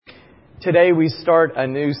Today we start a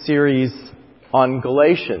new series on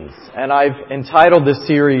Galatians, and I've entitled this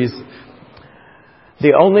series,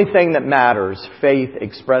 The Only Thing That Matters, Faith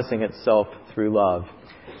Expressing Itself Through Love.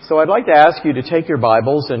 So I'd like to ask you to take your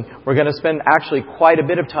Bibles, and we're going to spend actually quite a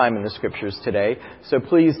bit of time in the Scriptures today. So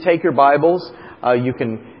please take your Bibles. You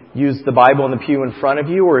can use the Bible in the pew in front of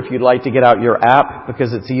you, or if you'd like to get out your app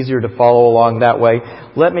because it's easier to follow along that way,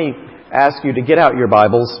 let me ask you to get out your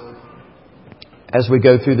Bibles as we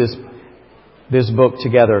go through this book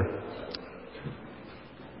together.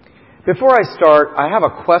 Before I start, I have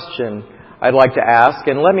a question I'd like to ask,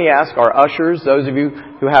 and let me ask our ushers, those of you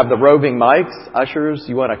who have the roving mics, ushers,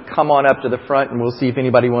 you want to come on up to the front and we'll see if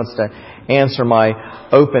anybody wants to answer my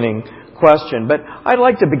opening question. But I'd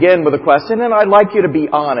like to begin with a question, and I'd like you to be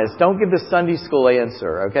honest. Don't give the Sunday school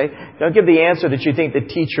answer, okay? Don't give the answer that you think the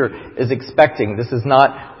teacher is expecting. This is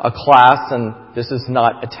not a class and this is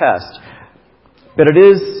not a test. But it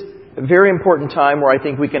is a very important time where I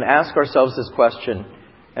think we can ask ourselves this question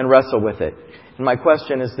and wrestle with it. And my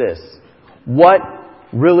question is this: what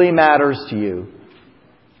really matters to you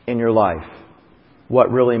in your life? What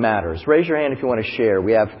really matters? Raise your hand if you want to share.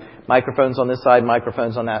 We have microphones on this side,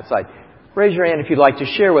 microphones on that side. Raise your hand if you'd like to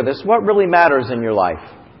share with us what really matters in your life.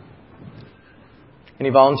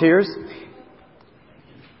 Any volunteers?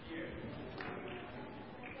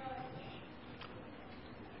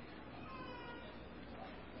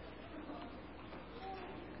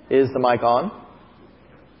 Is the mic on?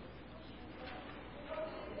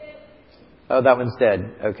 Oh, that one's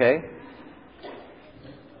dead. Okay.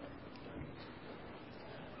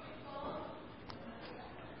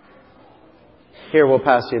 Here, we'll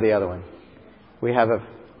pass you the other one. We have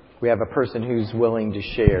a person who's willing to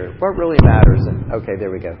share. What really matters? Okay,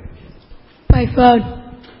 there we go. My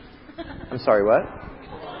phone. I'm sorry, what?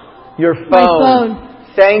 Your phone. My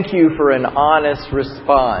phone. Thank you for an honest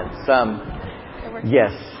response.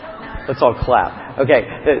 Yes. Let's all clap. Okay.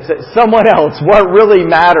 Someone else. What really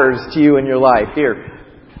matters to you in your life? Here.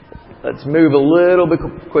 Let's move a little bit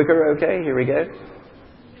quicker. Okay. Here we go.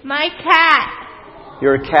 My cat.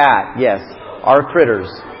 Your cat. Yes. Our critters.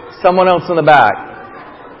 Someone else in the back.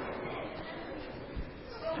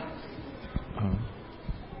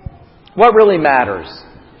 What really matters?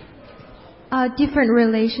 Different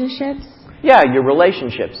relationships. Yeah, your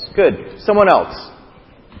relationships. Good. Someone else.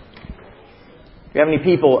 Do you have any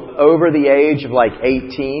people over the age of like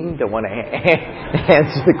 18 that want to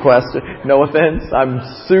answer the question? No offense. I'm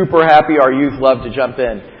super happy our youth love to jump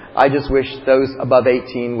in. I just wish those above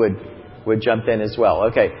 18 would jump in as well.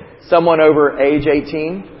 Okay. Someone over age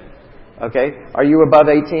 18? Okay. Are you above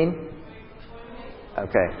 18?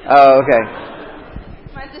 Okay. Oh,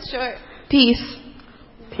 okay. Mine's just short. Peace.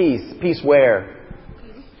 Peace. Peace where?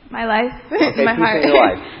 My life. Okay, my peace heart. in your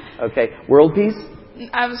life. Okay. World peace?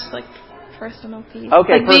 I was like personal peace.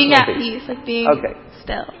 Okay, like being at peace. peace. Like being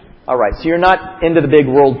still. All right. So you're not into the big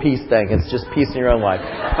world peace thing. It's just peace in your own life.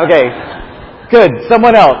 Okay. Good.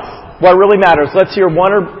 Someone else. What really matters? Let's hear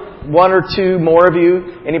one or two more of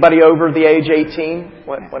you. Anybody over the age 18?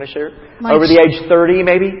 Want to share? Over the age 30,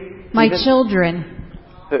 maybe? My children.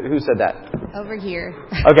 Who said that? Over here.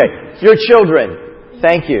 Okay. Your children.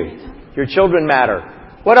 Thank you. Your children matter.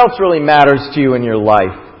 What else really matters to you in your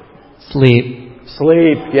life? Sleep.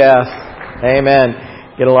 Sleep. Yes. Amen.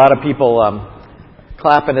 Get a lot of people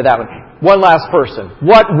clapping to that one. One last person.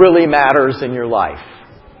 What really matters in your life?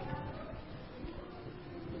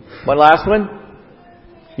 One last one?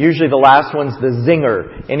 Usually the last one's the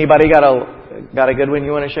zinger. Anybody got a good one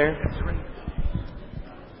you want to share?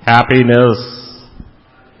 Happiness.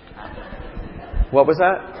 What was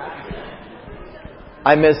that?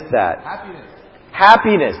 I missed that.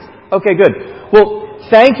 Happiness. Okay, good. Well,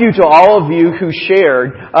 thank you to all of you who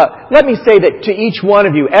shared. Let me say that to each one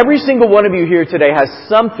of you, every single one of you here today has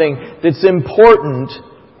something that's important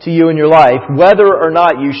to you in your life, whether or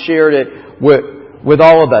not you shared it with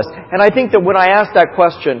all of us. And I think that when I ask that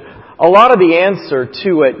question, a lot of the answer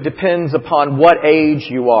to it depends upon what age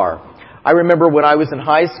you are. I remember when I was in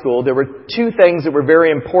high school, there were two things that were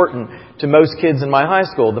very important to most kids in my high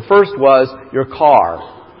school. The first was your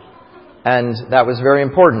car. And that was very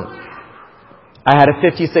important. I had a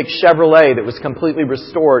 56 Chevrolet that was completely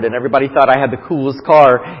restored, and everybody thought I had the coolest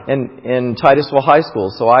car in Titusville High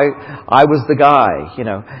School. So I was the guy,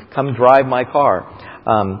 come drive my car.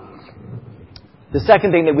 The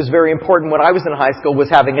second thing that was very important when I was in high school was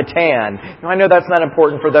having a tan. Now, I know that's not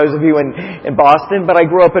important for those of you in Boston, but I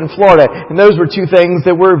grew up in Florida, and those were two things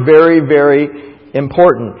that were very, very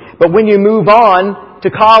important. But when you move on to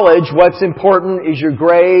college, what's important is your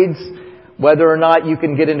grades, whether or not you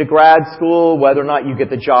can get into grad school, whether or not you get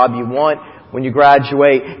the job you want, when you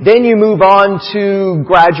graduate. Then you move on to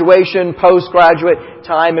graduation, postgraduate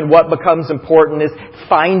time, and what becomes important is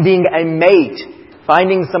finding a mate.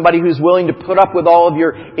 Finding somebody who's willing to put up with all of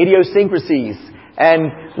your idiosyncrasies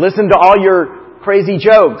and listen to all your crazy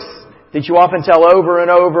jokes that you often tell over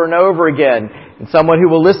and over and over again. And someone who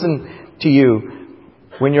will listen to you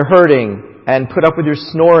when you're hurting and put up with your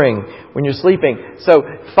snoring when you're sleeping. So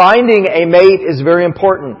finding a mate is very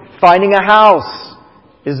important. Finding a house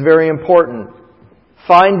is very important.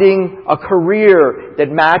 Finding a career that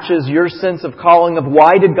matches your sense of calling of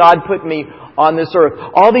why did God put me on this earth.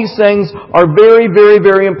 All these things are very, very,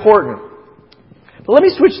 very important. But let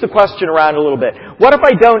me switch the question around a little bit. What if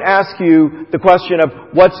I don't ask you the question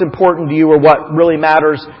of what's important to you or what really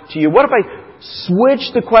matters to you? What if I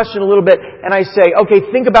switch the question a little bit and I say,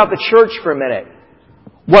 okay, think about the church for a minute.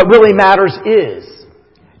 What really matters is.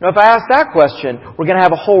 Now, if I ask that question, we're going to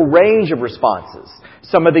have a whole range of responses.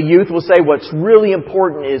 Some of the youth will say what's really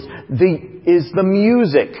important is the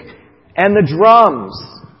music and the drums.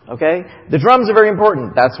 Okay? The drums are very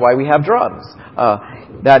important. That's why we have drums.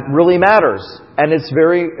 That really matters. And it's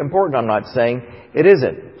very important. I'm not saying it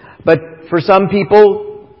isn't. But for some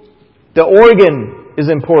people, the organ is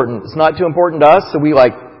important. It's not too important to us, so we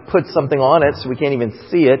put something on it so we can't even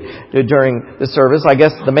see it during the service. I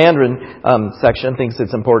guess the Mandarin section thinks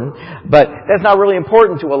it's important. But that's not really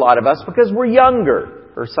important to a lot of us because we're younger.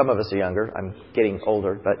 Or some of us are younger. I'm getting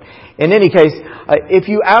older. But in any case, if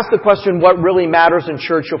you ask the question, what really matters in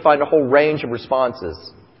church, you'll find a whole range of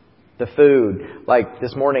responses. The food. Like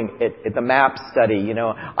this morning at the MAP study,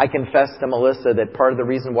 I confessed to Melissa that part of the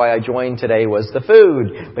reason why I joined today was the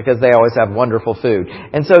food. Because they always have wonderful food.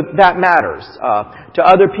 And so that matters. To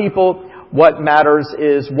other people, what matters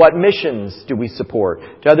is what missions do we support.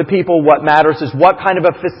 To other people, what matters is what kind of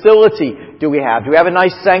a facility do we have. Do we have a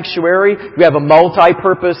nice sanctuary? Do we have a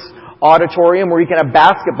multi-purpose auditorium where you can have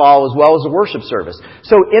basketball as well as a worship service?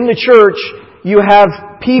 So in the church, you have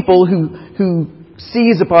people who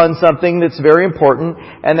seize upon something that's very important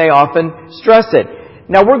and they often stress it.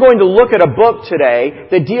 Now we're going to look at a book today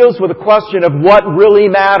that deals with a question of what really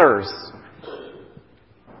matters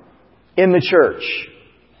in the church.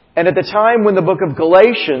 And at the time when the book of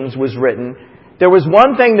Galatians was written, there was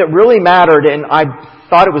one thing that really mattered, and I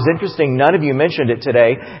thought it was interesting, none of you mentioned it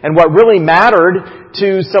today, and what really mattered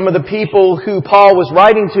to some of the people who Paul was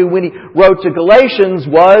writing to when he wrote to Galatians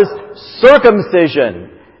was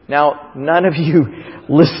circumcision. Now, none of you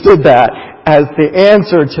listed that as the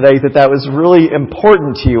answer today, that was really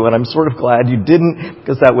important to you, and I'm sort of glad you didn't,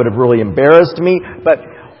 because that would have really embarrassed me, but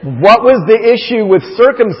what was the issue with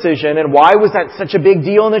circumcision and why was that such a big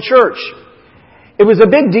deal in the church? It was a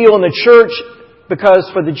big deal in the church because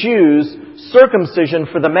for the Jews, circumcision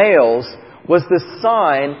for the males was the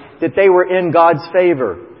sign that they were in God's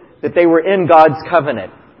favor, that they were in God's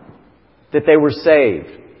covenant, that they were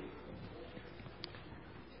saved.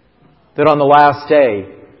 That on the last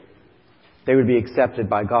day, they would be accepted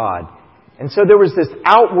by God. And so there was this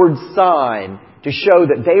outward sign to show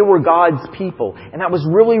that they were God's people. And that was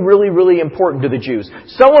really, really, really important to the Jews.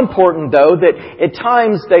 So important, though, that at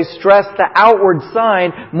times they stressed the outward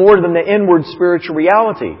sign more than the inward spiritual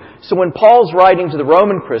reality. So when Paul's writing to the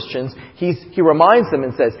Roman Christians, he reminds them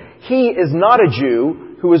and says, he is not a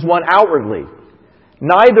Jew who is one outwardly.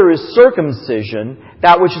 Neither is circumcision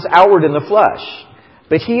that which is outward in the flesh.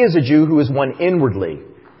 But he is a Jew who is one inwardly.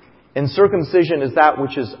 And circumcision is that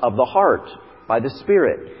which is of the heart, by the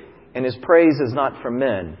Spirit. And his praise is not from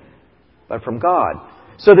men, but from God.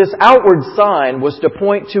 So this outward sign was to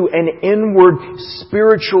point to an inward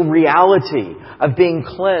spiritual reality of being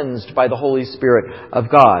cleansed by the Holy Spirit of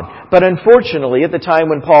God. But unfortunately, at the time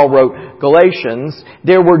when Paul wrote Galatians,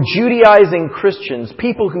 there were Judaizing Christians,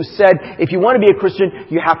 people who said, if you want to be a Christian,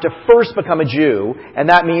 you have to first become a Jew, and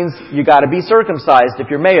that means you got to be circumcised if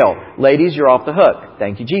you're male. Ladies, you're off the hook.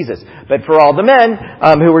 Thank you, Jesus. But for all the men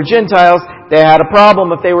who were Gentiles, they had a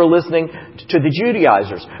problem if they were listening to the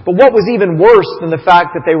Judaizers. But what was even worse than the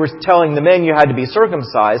fact that they were telling the men you had to be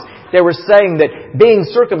circumcised, they were saying that being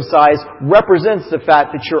circumcised represents the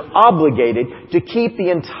fact that you're obligated to keep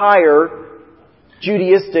the entire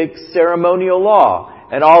Judaistic ceremonial law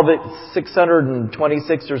and all the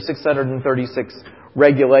 626 or 636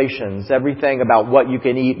 regulations, everything about what you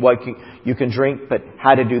can eat, what you can drink, but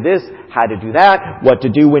how to do this, how to do that, what to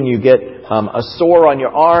do when you get a sore on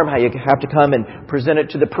your arm, how you have to come and present it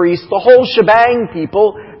to the priest, the whole shebang,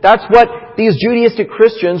 people. That's what these Judaistic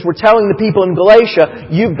Christians were telling the people in Galatia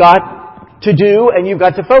you've got to do and you've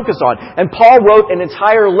got to focus on. And Paul wrote an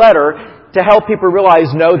entire letter to help people realize,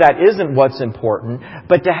 no, that isn't what's important,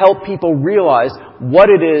 but to help people realize what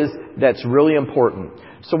it is that's really important.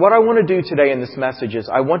 So what I want to do today in this message is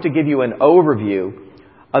I want to give you an overview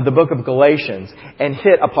of the book of Galatians and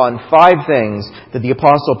hit upon 5 things that the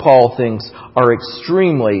Apostle Paul thinks are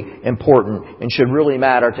extremely important and should really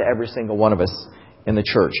matter to every single one of us in the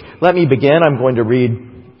church. Let me begin. I'm going to read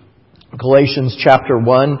Galatians chapter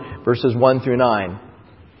 1, verses 1 through 9.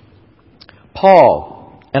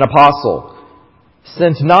 Paul, an apostle,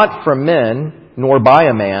 sent not from men, nor by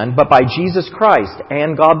a man, but by Jesus Christ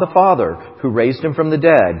and God the Father, who raised Him from the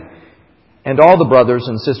dead, and all the brothers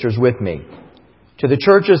and sisters with me. To the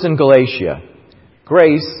churches in Galatia,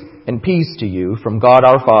 grace and peace to you from God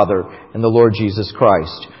our Father and the Lord Jesus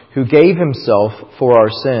Christ, who gave Himself for our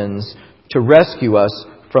sins to rescue us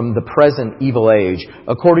from the present evil age,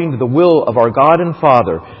 according to the will of our God and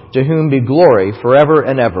Father, to whom be glory forever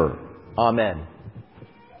and ever. Amen.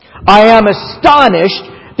 I am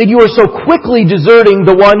astonished that you are so quickly deserting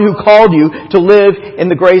the one who called you to live in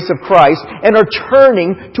the grace of Christ and are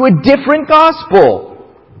turning to a different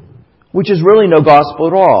gospel, which is really no gospel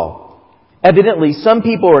at all. Evidently, some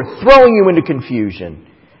people are throwing you into confusion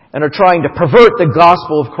and are trying to pervert the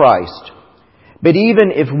gospel of Christ. But even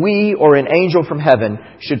if we or an angel from heaven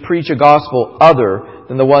should preach a gospel other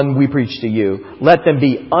than the one we preach to you, let them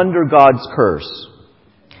be under God's curse.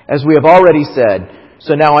 As we have already said,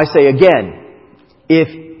 so now I say again, if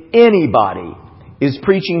anybody is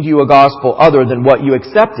preaching to you a gospel other than what you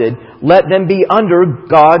accepted, let them be under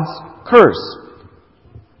God's curse.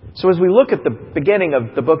 So as we look at the beginning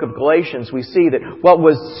of the book of Galatians, we see that what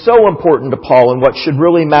was so important to Paul and what should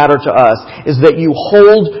really matter to us is that you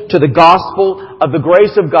hold to the gospel of the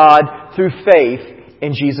grace of God through faith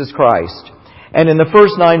in Jesus Christ. And in the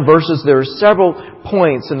first 9 verses, there are several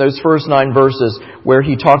points in those first 9 verses where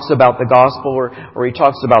he talks about the gospel or he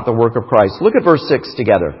talks about the work of Christ. Look at verse 6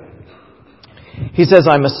 together. He says,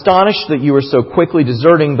 I'm astonished that you are so quickly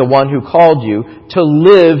deserting the one who called you to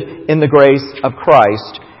live in the grace of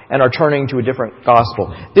Christ and are turning to a different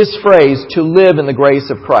gospel. This phrase, to live in the grace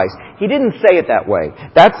of Christ, he didn't say it that way.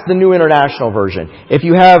 That's the New International Version. If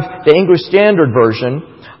you have the English Standard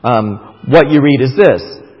Version, what you read is this.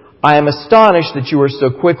 I am astonished that you are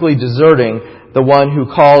so quickly deserting the one who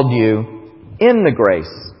called you in the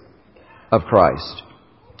grace of Christ.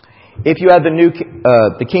 If you have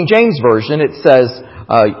the King James Version, it says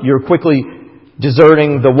you're quickly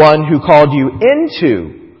deserting the one who called you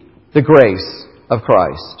into the grace of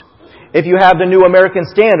Christ. If you have the New American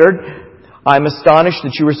Standard, I'm astonished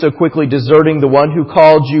that you were so quickly deserting the one who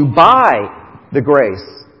called you by the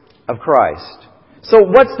grace of Christ. So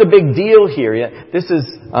what's the big deal here? This is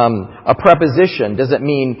a preposition. Does it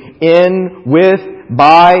mean in, with,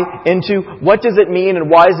 by, into? What does it mean and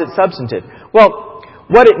why is it substantive? Well,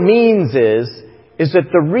 what it means is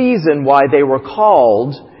that the reason why they were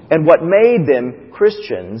called and what made them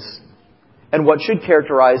Christians and what should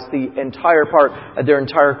characterize the entire part of their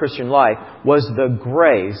entire Christian life was the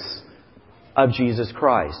grace of Jesus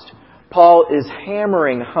Christ. Paul is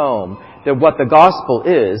hammering home that what the gospel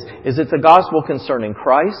is it's a gospel concerning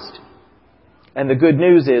Christ. And the good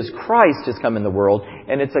news is Christ has come in the world,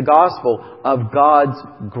 and it's a gospel of God's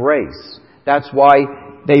grace. That's why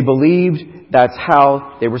they believed, that's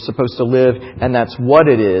how they were supposed to live, and that's what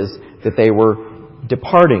it is that they were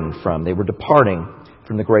departing from. They were departing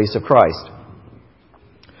from the grace of Christ.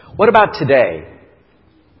 What about today?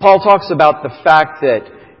 Paul talks about the fact that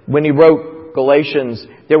when he wrote Galatians,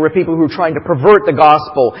 there were people who were trying to pervert the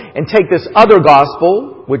gospel and take this other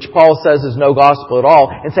gospel, which Paul says is no gospel at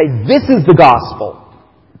all, and say, this is the gospel,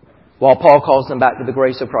 while Paul calls them back to the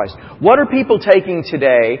grace of Christ. What are people taking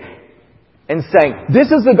today and saying,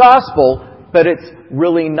 this is the gospel, but it's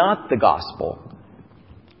really not the gospel?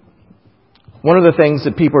 One of the things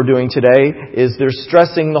that people are doing today is they're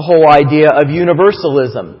stressing the whole idea of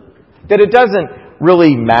universalism. That it doesn't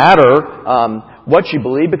really matter what you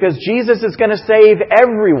believe because Jesus is going to save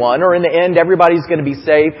everyone, or in the end everybody's going to be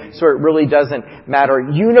saved, so it really doesn't matter.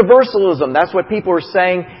 Universalism, that's what people are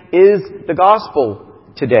saying is the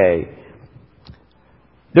gospel today.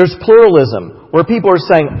 There's pluralism, where people are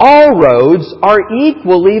saying all roads are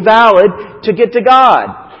equally valid to get to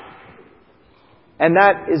God. And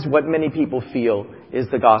that is what many people feel is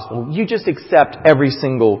the gospel. You just accept every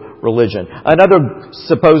single religion. Another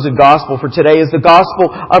supposed gospel for today is the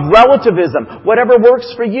gospel of relativism. Whatever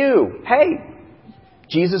works for you. Hey,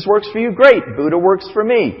 Jesus works for you, great. Buddha works for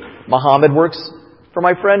me. Muhammad works for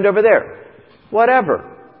my friend over there.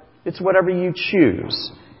 Whatever. It's whatever you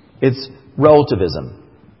choose. It's relativism.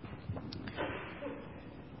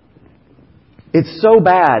 It's so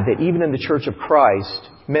bad that even in the Church of Christ,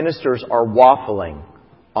 ministers are waffling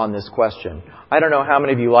on this question. I don't know how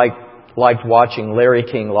many of you like liked watching Larry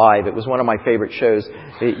King live. It was one of my favorite shows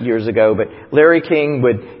years ago. But Larry King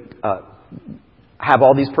would have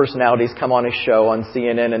all these personalities come on his show on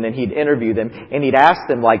CNN, and then he'd interview them, and he'd ask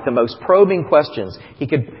them like the most probing questions he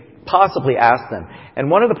could possibly ask them.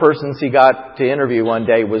 And one of the persons he got to interview one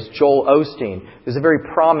day was Joel Osteen, who's a very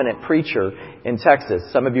prominent preacher in Texas.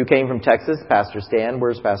 Some of you came from Texas. Pastor Stan.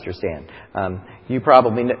 Where's Pastor Stan? You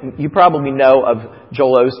probably know of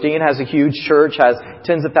Joel Osteen. Has a huge church, has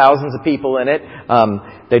tens of thousands of people in it.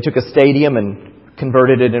 They took a stadium and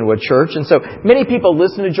converted it into a church. And so many people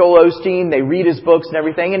listen to Joel Osteen, they read his books and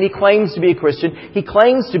everything, and he claims to be a Christian. He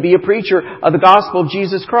claims to be a preacher of the gospel of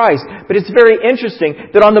Jesus Christ. But it's very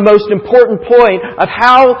interesting that on the most important point of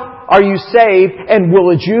how are you saved, and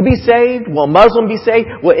will a Jew be saved? Will a Muslim be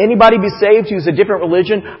saved? Will anybody be saved who's a different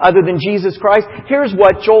religion other than Jesus Christ? Here's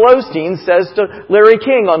what Joel Osteen says to Larry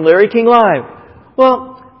King on Larry King Live.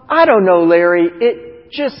 Well, I don't know, Larry. It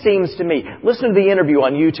just seems to me. Listen to the interview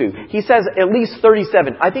on YouTube. He says at least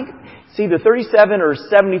 37. I think it's either 37 or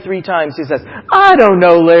 73 times he says, I don't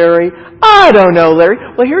know, Larry. I don't know, Larry.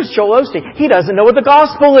 Well, here's Joel Osteen. He doesn't know what the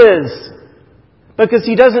gospel is. Because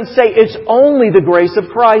he doesn't say it's only the grace of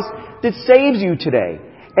Christ that saves you today.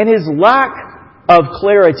 And his lack of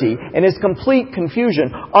clarity and his complete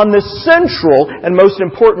confusion on the central and most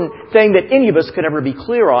important thing that any of us could ever be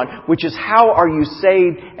clear on, which is how are you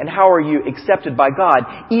saved and how are you accepted by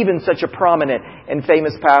God? Even such a prominent and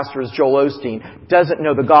famous pastor as Joel Osteen doesn't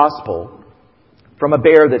know the gospel from a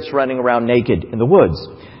bear that's running around naked in the woods.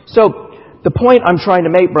 So the point I'm trying to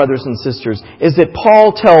make, brothers and sisters, is that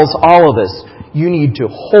Paul tells all of us you need to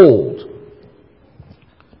hold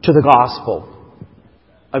to the gospel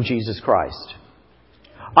of Jesus Christ.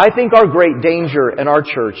 I think our great danger in our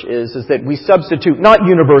church is that we substitute not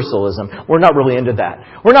universalism. We're not really into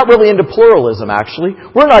that. We're not really into pluralism, actually.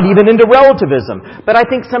 We're not even into relativism. But I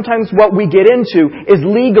think sometimes what we get into is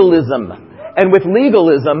legalism. And with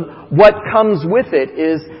legalism, what comes with it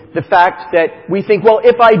is the fact that we think, well,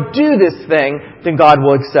 if I do this thing, then God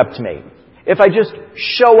will accept me. If I just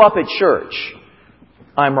show up at church,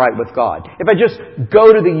 I'm right with God. If I just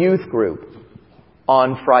go to the youth group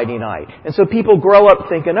on Friday night. And so people grow up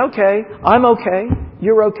thinking, okay, I'm okay,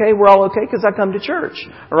 you're okay, we're all okay because I come to church.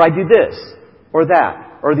 Or I do this, or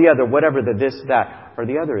that, or the other, whatever the this, that, or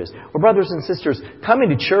the other is. Well, brothers and sisters, coming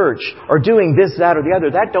to church or doing this, that, or the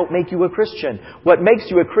other, that don't make you a Christian. What makes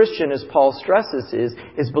you a Christian, as Paul stresses,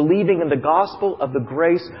 is believing in the gospel of the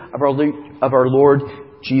grace of our Lord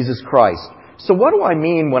Jesus Christ. So what do I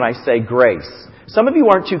mean when I say grace? Some of you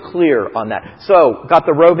aren't too clear on that. So, got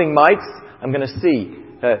the roving mics? I'm going to see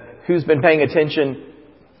who's been paying attention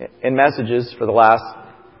in messages for the last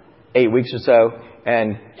 8 weeks or so,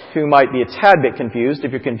 and who might be a tad bit confused.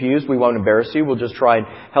 If you're confused, we won't embarrass you. We'll just try and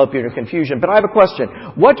help you in your confusion. But I have a question.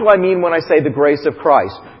 What do I mean when I say the grace of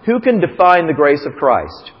Christ? Who can define the grace of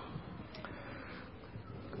Christ?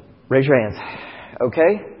 Raise your hands.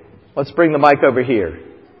 Okay? Let's bring the mic over here.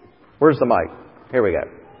 Where's the mic? Here we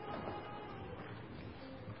go.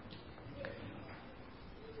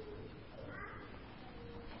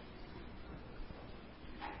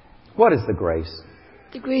 What is the grace?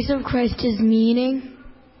 The grace of Christ is meaning.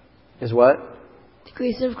 Is what? The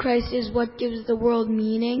grace of Christ is what gives the world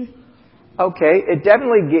meaning. Okay, it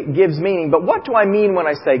definitely gives meaning, but what do I mean when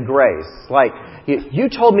I say grace? Like, you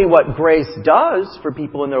told me what grace does for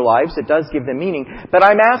people in their lives. It does give them meaning. But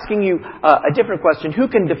I'm asking you a different question. Who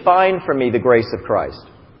can define for me the grace of Christ?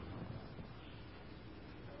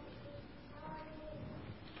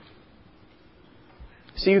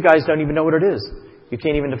 See, you guys don't even know what it is. You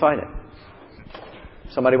can't even define it.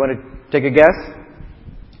 Somebody want to take a guess?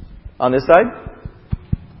 On this side?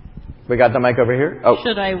 We got the mic over here. Oh.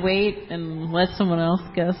 Should I wait and let someone else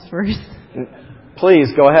guess first? Please,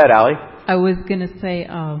 go ahead, Allie. I was going to say,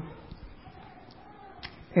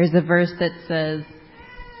 there's a verse that says,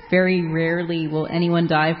 very rarely will anyone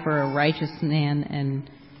die for a righteous man, and,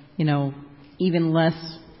 even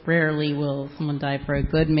less rarely will someone die for a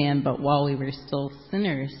good man, but while we were still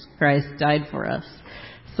sinners, Christ died for us.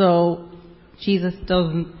 So Jesus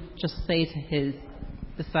doesn't just say to his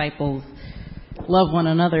disciples, love one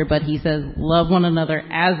another, but he says, love one another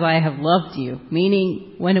as I have loved you.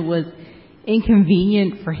 Meaning, when it was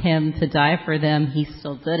inconvenient for him to die for them, he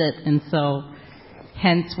still did it. And so,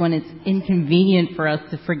 hence, when it's inconvenient for us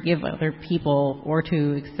to forgive other people or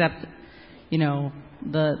to accept,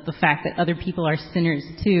 the fact that other people are sinners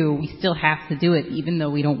too, we still have to do it even though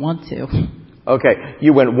we don't want to. Okay,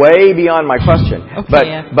 you went way beyond my question.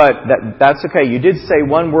 Okay, but that's okay. You did say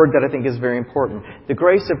one word that I think is very important. The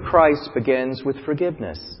grace of Christ begins with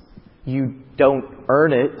forgiveness. You don't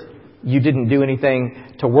earn it. You didn't do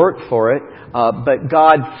anything to work for it, but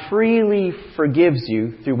God freely forgives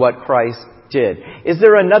you through what Christ did. Is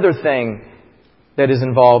there another thing that is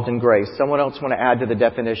involved in grace? Someone else want to add to the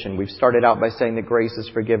definition? We've started out by saying that grace is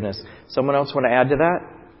forgiveness. Someone else want to add to that?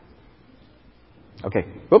 Okay.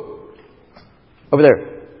 Oop. Over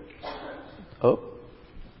there. Oh.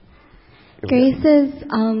 Grace is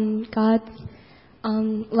God's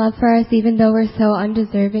love for us, even though we're so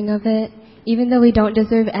undeserving of it. Even though we don't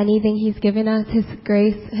deserve anything He's given us, His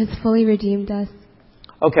grace has fully redeemed us.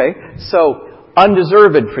 Okay, so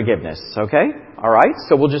undeserved forgiveness, okay? All right,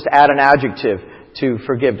 so we'll just add an adjective to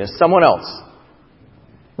forgiveness. Someone else.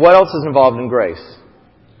 What else is involved in grace?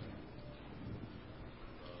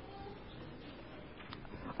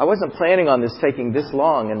 I wasn't planning on this taking this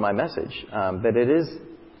long in my message, but it is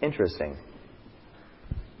interesting.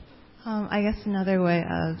 I guess another way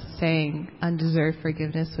of saying undeserved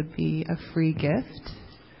forgiveness would be a free gift.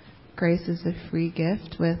 Grace is a free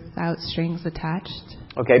gift without strings attached.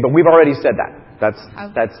 Okay, but we've already said that.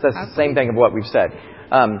 That's the same thing of what we've said.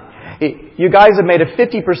 You guys have made a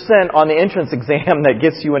 50% on the entrance exam that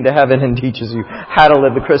gets you into heaven and teaches you how to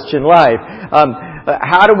live the Christian life.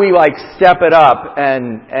 How do we step it up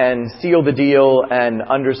and seal the deal and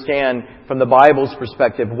understand from the Bible's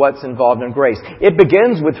perspective what's involved in grace? It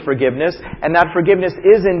begins with forgiveness, and that forgiveness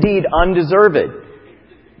is indeed undeserved.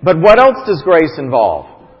 But what else does grace involve?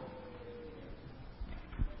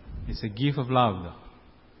 It's a gift of love.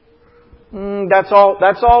 That's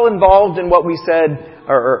all involved in what we said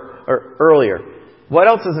earlier. What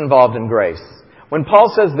else is involved in grace? When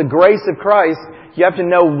Paul says the grace of Christ, you have to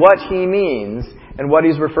know what he means and what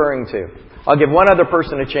he's referring to. I'll give one other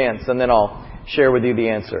person a chance and then I'll share with you the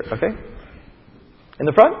answer. Okay? In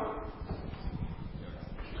the front?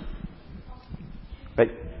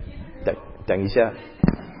 Right. 等一下.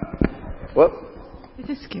 Whoop.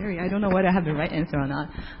 This is scary. I don't know whether I have the right answer or not.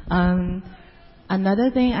 Another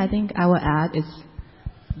thing I think I will add is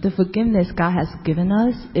the forgiveness God has given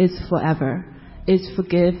us is forever. It's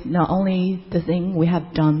forgive not only the thing we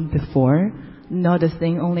have done before, not the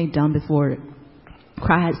thing only done before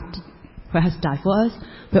Christ has died for us,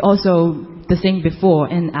 but also the thing before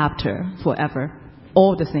and after, forever.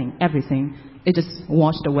 All the thing, everything. It just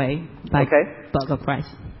washed away by blood of Christ.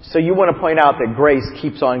 So you want to point out that grace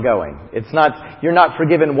keeps on going. It's not, you're not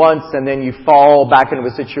forgiven once and then you fall back into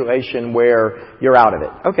a situation where you're out of it.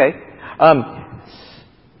 Okay.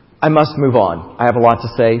 I must move on. I have a lot to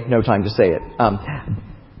say, no time to say it.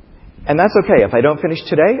 And that's okay. If I don't finish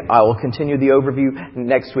today, I will continue the overview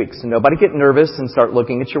next week. So nobody get nervous and start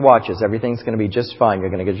looking at your watches. Everything's going to be just fine. You're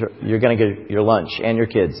going to get your lunch and your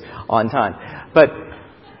kids on time. But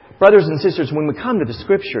brothers and sisters, when we come to the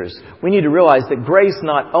Scriptures, we need to realize that grace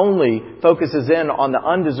not only focuses in on the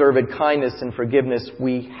undeserved kindness and forgiveness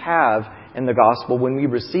we have in the gospel when we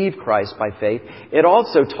receive Christ by faith, it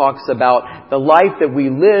also talks about the life that we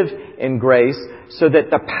live in grace so that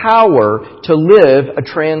the power to live a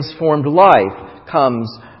transformed life comes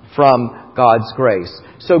from God's grace.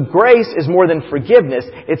 So grace is more than forgiveness.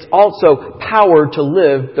 It's also power to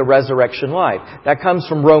live the resurrection life. That comes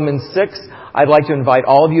from Romans 6. I'd like to invite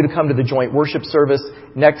all of you to come to the joint worship service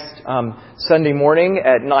next Sunday morning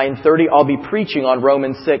at 9:30. I'll be preaching on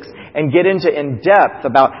Romans 6 and get into in depth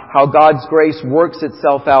about how God's grace works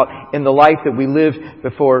itself out in the life that we live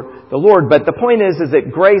before the Lord. But the point is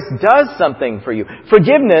that grace does something for you.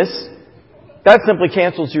 Forgiveness, that simply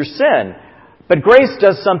cancels your sin. But grace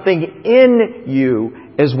does something in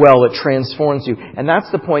you as well. It transforms you. And that's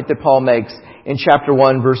the point that Paul makes in chapter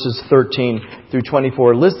 1, verses 13 through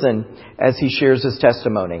 24. Listen as he shares his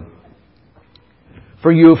testimony.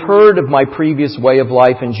 For you have heard of my previous way of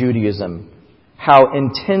life in Judaism, how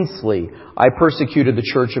intensely I persecuted the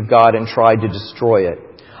church of God and tried to destroy it.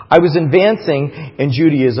 I was advancing in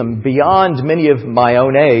Judaism beyond many of my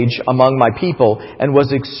own age among my people and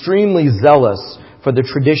was extremely zealous for the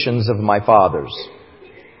traditions of my fathers.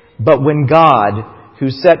 But when God,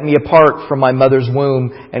 who set me apart from my mother's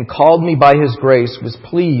womb and called me by His grace, was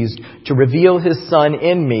pleased to reveal His Son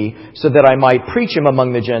in me so that I might preach Him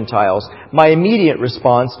among the Gentiles, my immediate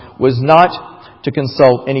response was not to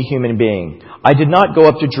consult any human being. I did not go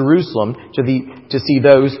up to Jerusalem to see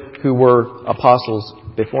those who were apostles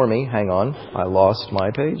before me. Hang on, I lost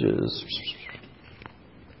my pages.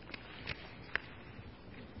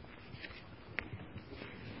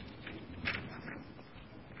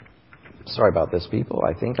 Sorry about this, people.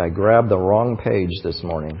 I think I grabbed the wrong page this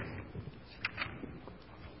morning.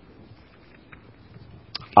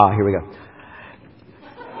 Here we go.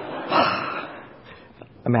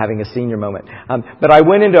 I'm having a senior moment. But I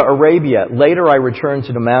went into Arabia. Later I returned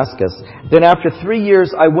to Damascus. Then after 3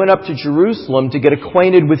 years I went up to Jerusalem to get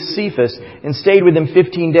acquainted with Cephas and stayed with him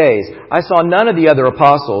 15 days. I saw none of the other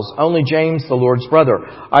apostles, only James, the Lord's brother.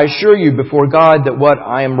 I assure you before God that what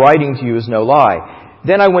I am writing to you is no lie.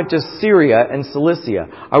 Then I went to Syria and Cilicia.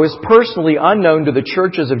 I was personally unknown to the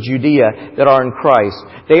churches of Judea that are in Christ.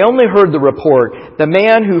 They only heard the report. The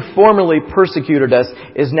man who formerly persecuted us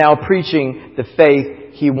is now preaching the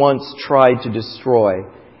faith he once tried to destroy.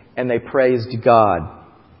 And they praised God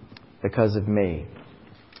because of me.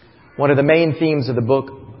 One of the main themes of the book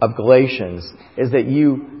of Galatians is that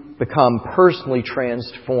you become personally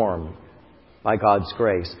transformed by God's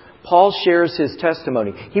grace. Paul shares his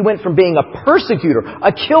testimony. He went from being a persecutor,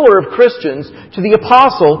 a killer of Christians, to the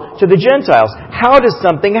apostle to the Gentiles. How does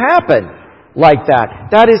something happen like that?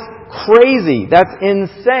 That is crazy. That's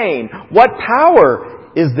insane. What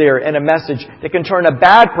power is there in a message that can turn a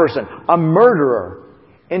bad person, a murderer,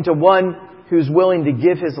 into one who's willing to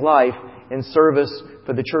give his life in service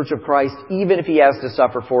for the Church of Christ, even if he has to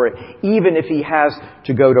suffer for it, even if he has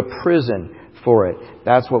to go to prison for it?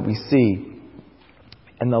 That's what we see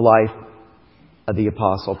in the life of the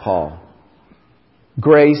Apostle Paul.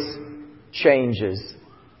 Grace changes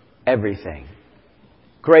everything.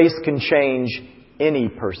 Grace can change any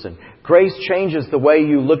person. Grace changes the way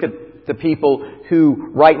you look at the people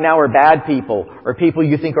who right now are bad people, or people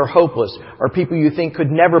you think are hopeless, or people you think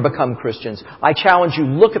could never become Christians. I challenge you,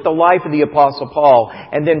 look at the life of the Apostle Paul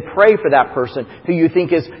and then pray for that person who you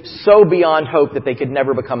think is so beyond hope that they could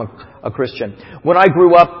never become a Christian. When I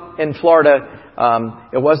grew up in Florida,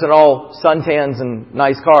 it wasn't all suntans and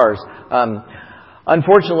nice cars.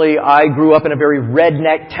 Unfortunately, I grew up in a very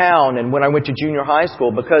redneck town, and when I went to junior high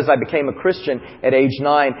school, because I became a Christian at age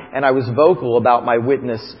 9 and I was vocal about my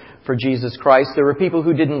witness for Jesus Christ, there were people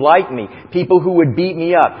who didn't like me, people who would beat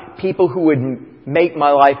me up, people who would make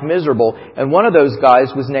my life miserable, and one of those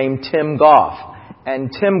guys was named Tim Goff.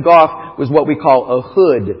 And Tim Goff was what we call a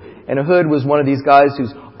hood. And a hood was one of these guys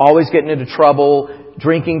who's always getting into trouble,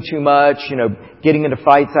 drinking too much, getting into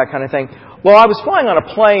fights, that kind of thing. Well, I was flying on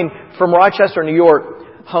a plane from Rochester, New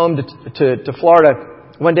York, home to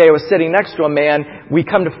Florida. One day I was sitting next to a man. We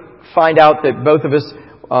come to find out that both of us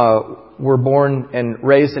were born and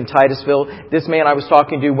raised in Titusville. This man I was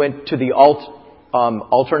talking to went to the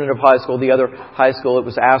alternative high school. The other high school, it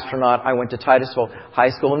was Astronaut. I went to Titusville High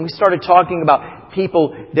School. And we started talking about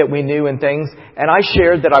people that we knew and things. And I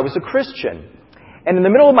shared that I was a Christian. And in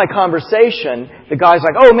the middle of my conversation, the guy's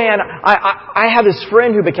like, "Oh man, I have this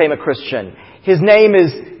friend who became a Christian. His name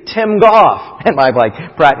is Tim Goff." And I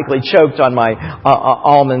practically choked on my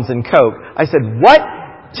almonds and Coke. I said, "What?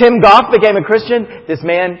 Tim Goff became a Christian?" This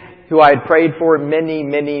man who I had prayed for many,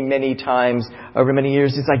 many, many times over many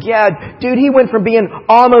years, he's like, "Yeah, dude, he went from being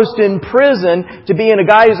almost in prison to being a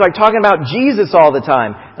guy who's talking about Jesus all the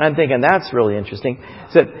time." And I'm thinking, that's really interesting.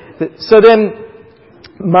 So then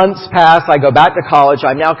months pass. I go back to college.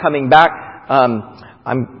 I'm now coming back.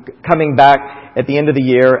 I'm coming back at the end of the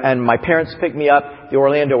year, and my parents picked me up at the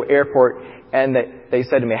Orlando airport, and they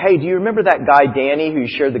said to me, "Hey, do you remember that guy Danny who you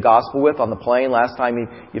shared the gospel with on the plane last time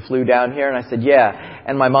you flew down here?" And I said, "Yeah."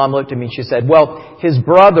 And my mom looked at me and she said, "Well, his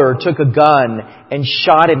brother took a gun and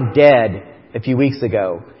shot him dead a few weeks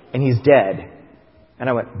ago, and he's dead." And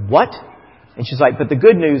I went, "What?" And she's like, "But the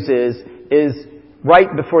good news is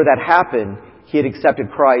right before that happened, he had accepted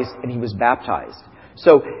Christ and he was baptized."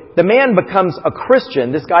 So the man becomes a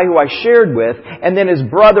Christian, this guy who I shared with, and then his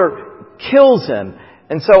brother kills him.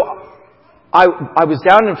 And so I was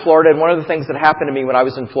down in Florida, and one of the things that happened to me when I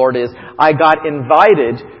was in Florida is I got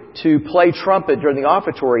invited to play trumpet during the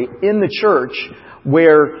offertory in the church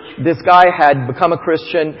where this guy had become a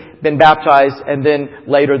Christian, been baptized, and then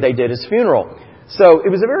later they did his funeral. So it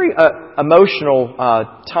was a very emotional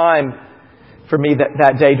time for me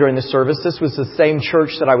that day during the service. This was the same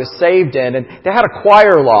church that I was saved in, and they had a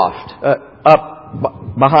choir loft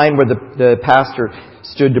up behind where the pastor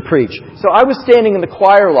stood to preach. So I was standing in the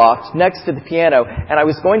choir loft next to the piano, and I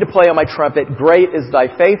was going to play on my trumpet, "Great is Thy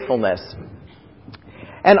Faithfulness."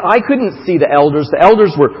 And I couldn't see the elders. The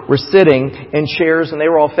elders were sitting in chairs, and they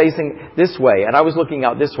were all facing this way, and I was looking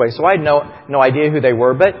out this way. So I had no idea who they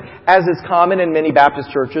were, but as is common in many Baptist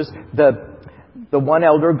churches, one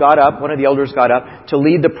of the elders got up to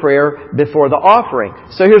lead the prayer before the offering.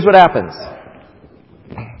 So here's what happens.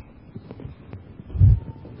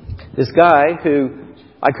 This guy, who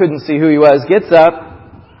I couldn't see who he was, gets up,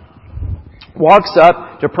 walks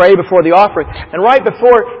up to pray before the offering. And right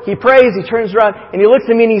before he prays, he turns around and he looks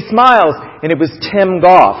at me and he smiles. And it was Tim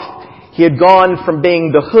Goff. He had gone from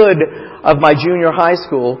being the hood of my junior high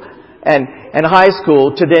school and high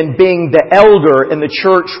school to then being the elder in the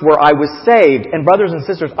church where I was saved. And brothers and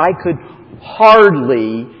sisters, I could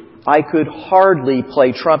hardly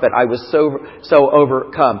play trumpet. I was so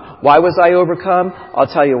overcome. Why was I overcome? I'll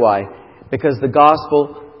tell you why. Because the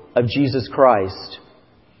gospel of Jesus Christ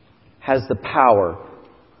has the power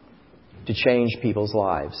to change people's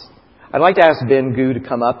lives. I'd like to ask Ben Gu to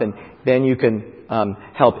come up, and Ben, you can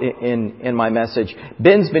help in my message.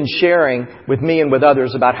 Ben's been sharing with me and with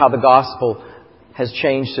others about how the gospel has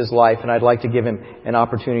changed his life, and I'd like to give him an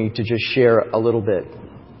opportunity to just share a little bit.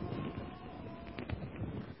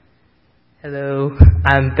 Hello,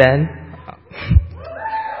 I'm Ben.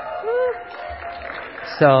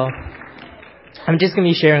 So, I'm just going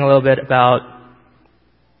to be sharing a little bit about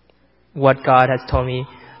what God has told me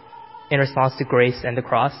in response to grace and the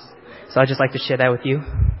cross. So I'd just like to share that with you.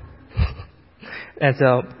 And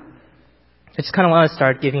so, I just kind of want to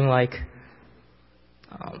start giving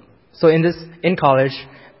so in college,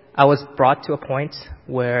 I was brought to a point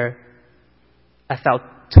where I felt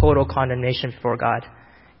total condemnation before God.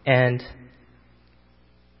 And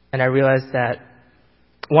I realized that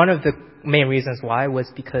one of the main reasons why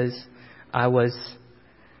was because I was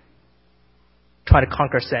trying to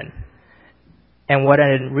conquer sin. And what I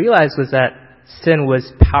didn't realize was that sin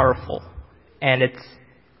was powerful. And it's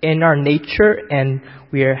in our nature, and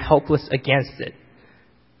we are helpless against it.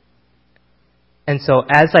 And so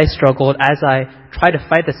as I struggled, as I tried to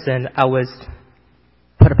fight the sin, I was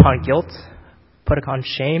put upon guilt, put upon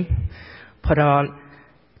shame, put on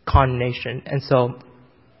condemnation. And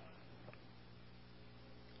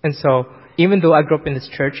so even though I grew up in this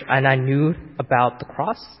church and I knew about the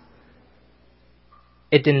cross,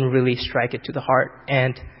 it didn't really strike it to the heart.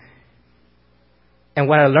 And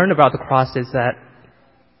what I learned about the cross is that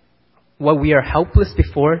while we are helpless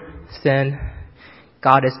before sin,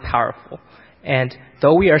 God is powerful. And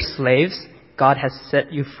though we are slaves, God has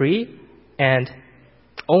set you free. And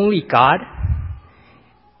only God,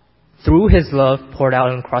 through His love poured out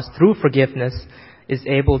on the cross, through forgiveness, is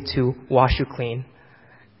able to wash you clean.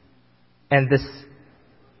 And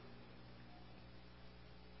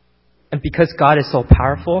because God is so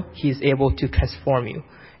powerful, He is able to transform you.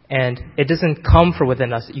 And it doesn't come from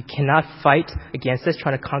within us. You cannot fight against this,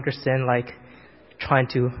 trying to conquer sin, like trying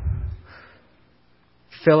to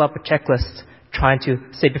fill up a checklist, trying to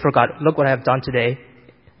say before God, look what I have done today.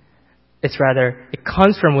 It's rather, it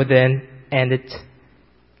comes from within, and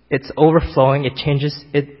it's overflowing. It changes,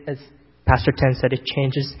 as Pastor Ten said, it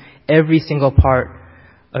changes every single part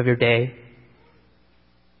of your day.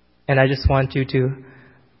 And I just want you to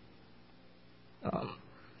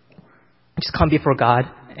just come before God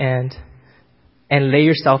and lay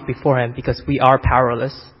yourself before Him, because we are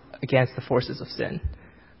powerless against the forces of sin.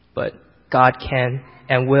 But God can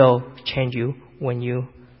and will change you when you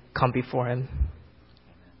come before Him.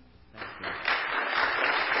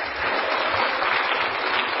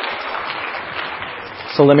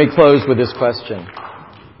 So let me close with this question.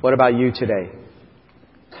 What about you today?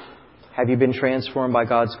 Have you been transformed by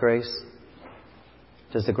God's grace?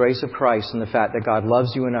 Does the grace of Christ and the fact that God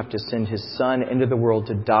loves you enough to send His Son into the world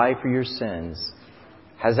to die for your sins,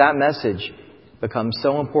 has that message become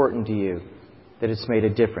so important to you that it's made a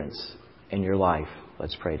difference in your life?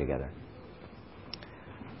 Let's pray together.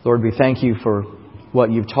 Lord, we thank You for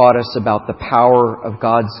what You've taught us about the power of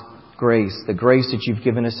God's grace, the grace that You've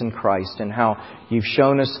given us in Christ, and how You've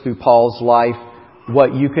shown us through Paul's life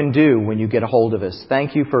what You can do when You get a hold of us.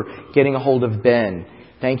 Thank You for getting a hold of Ben.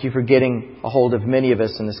 Thank You for getting a hold of many of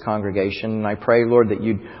us in this congregation. And I pray, Lord, that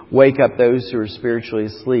You'd wake up those who are spiritually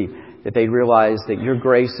asleep, that they'd realize that Your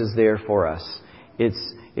grace is there for us.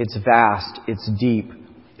 It's vast, it's deep,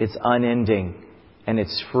 it's unending, and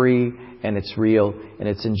it's free, and it's real, and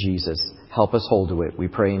it's in Jesus. Help us hold to it. We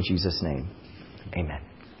pray in Jesus' name. Amen.